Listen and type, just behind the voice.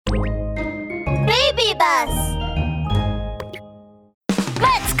Rescue Bus!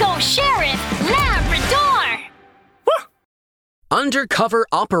 Let's go, Sheriff Labrador! Undercover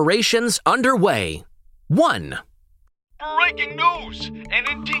operations underway. 1. Breaking news! An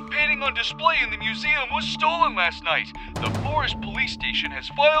antique painting on display in the museum was stolen last night. The Forest Police Station has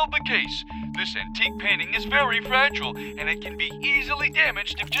filed the case. This antique painting is very fragile, and it can be easily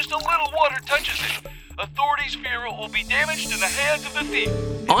damaged if just a little water touches it. Authorities fear it will be damaged in the hands of the thief.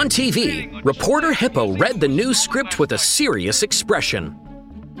 On TV, reporter Hippo read the news script with a serious expression.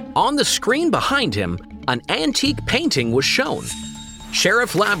 On the screen behind him, an antique painting was shown.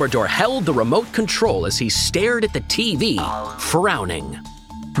 Sheriff Labrador held the remote control as he stared at the TV, frowning.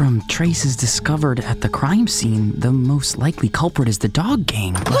 From traces discovered at the crime scene, the most likely culprit is the dog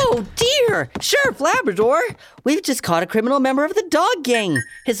gang. Oh dear! Sheriff Labrador! We've just caught a criminal member of the dog gang.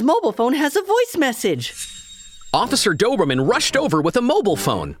 His mobile phone has a voice message. Officer Doberman rushed over with a mobile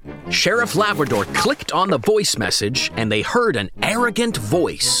phone. Sheriff Labrador clicked on the voice message, and they heard an arrogant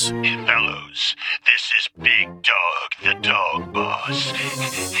voice. Fellows, this is Big Dog, the dog boss.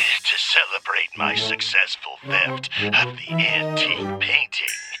 To celebrate my successful theft of the antique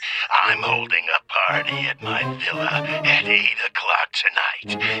painting, I'm holding a party at my villa at 8 o'clock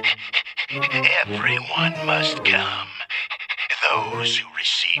tonight. Everyone must come. Those who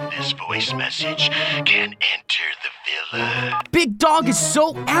receive this voice message can enter the villa. Big Dog is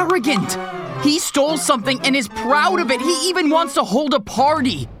so arrogant. He stole something and is proud of it. He even wants to hold a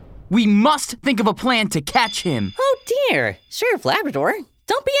party. We must think of a plan to catch him. Oh dear! Sheriff Labrador,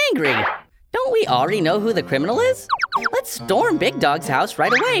 don't be angry. Don't we already know who the criminal is? Let's storm Big Dog's house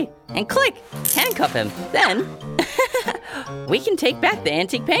right away and handcuff him. Then, we can take back the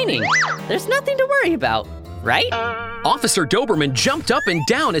antique painting. There's nothing to worry about, right? Officer Doberman jumped up and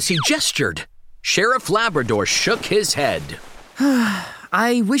down as he gestured. Sheriff Labrador shook his head.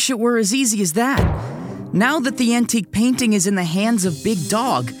 I wish it were as easy as that. Now that the antique painting is in the hands of Big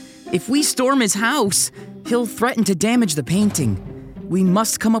Dog, if we storm his house, he'll threaten to damage the painting. We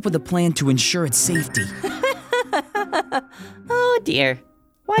must come up with a plan to ensure its safety. Oh dear.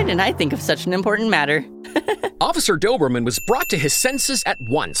 Why didn't I think of such an important matter? Officer Doberman was brought to his senses at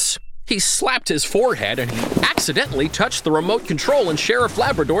once. He slapped his forehead and he accidentally touched the remote control in Sheriff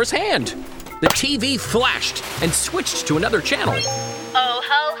Labrador's hand. The TV flashed and switched to another channel. Oh,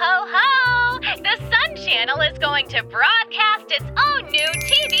 ho, ho, ho! The Sun Channel is going to broadcast its own new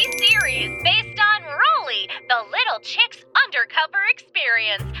TV series based on Rolly, the Little Chicks Undercover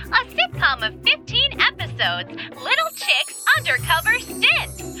Experience, a sitcom of 15 episodes, Little Chicks Undercover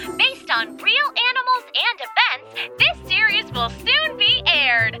Stint. Based on real animals and events, this series will soon be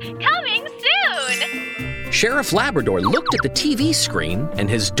aired. Coming soon! Sheriff Labrador looked at the TV screen and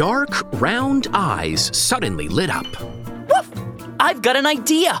his dark, round eyes suddenly lit up. Woof! I've got an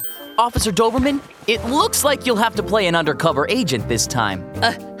idea! Officer Doberman, it looks like you'll have to play an undercover agent this time.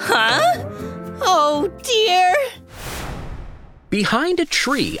 Huh? Oh dear! Behind a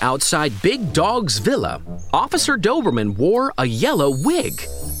tree outside Big Dog's villa, Officer Doberman wore a yellow wig,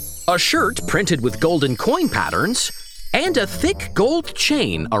 a shirt printed with golden coin patterns, and a thick gold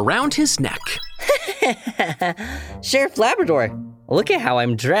chain around his neck. Sheriff Labrador, look at how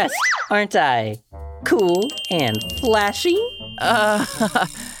I'm dressed, aren't I? Cool and flashy?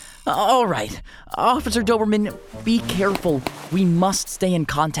 All right. Officer Doberman, be careful. We must stay in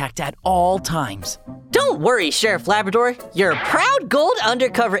contact at all times. Don't worry, Sheriff Labrador. Your proud gold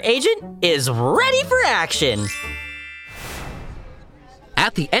undercover agent is ready for action.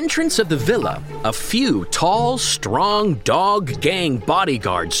 At the entrance of the villa, a few tall, strong dog gang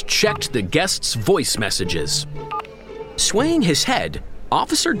bodyguards checked the guests' voice messages. Swaying his head,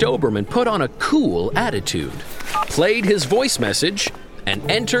 Officer Doberman put on a cool attitude, played his voice message,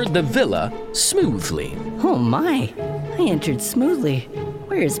 and entered the villa smoothly. Oh my, I entered smoothly.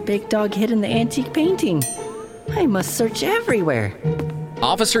 Where is Big Dog hidden the antique painting? I must search everywhere.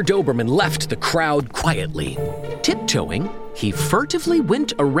 Officer Doberman left the crowd quietly. Tiptoeing, he furtively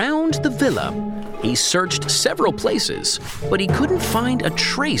went around the villa. He searched several places, but he couldn't find a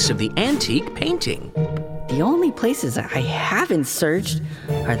trace of the antique painting. The only places I haven't searched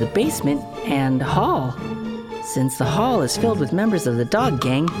are the basement and hall. Since the hall is filled with members of the dog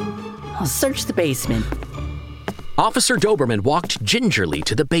gang, I'll search the basement. Officer Doberman walked gingerly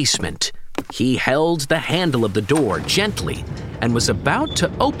to the basement. He held the handle of the door gently and was about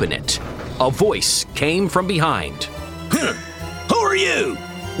to open it. A voice came from behind. Who are you?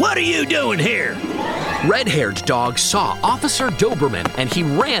 What are you doing here? Red-haired dog saw Officer Doberman and he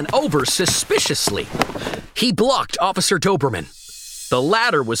ran over suspiciously. He blocked Officer Doberman. The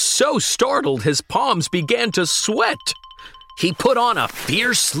latter was so startled his palms began to sweat. He put on a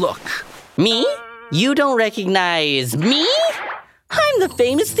fierce look. Me? You don't recognize me? I'm the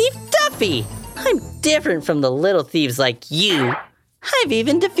famous thief Duffy. I'm different from the little thieves like you. I've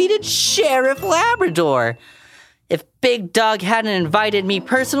even defeated Sheriff Labrador. If Big Dog hadn't invited me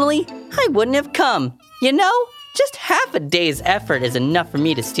personally, I wouldn't have come. You know, just half a day's effort is enough for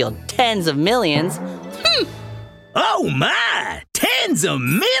me to steal tens of millions. Oh my! Tens of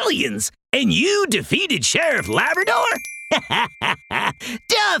millions! And you defeated Sheriff Labrador?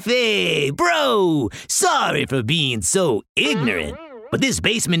 Duffy, bro! Sorry for being so ignorant. But this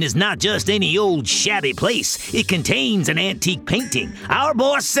basement is not just any old shabby place. It contains an antique painting. Our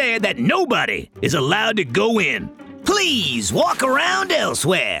boss said that nobody is allowed to go in. Please walk around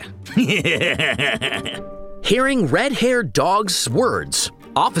elsewhere. Hearing red-haired dog's words,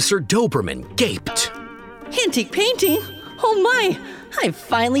 Officer Doberman gaped. Antique painting? Oh my! I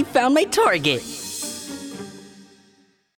finally found my target.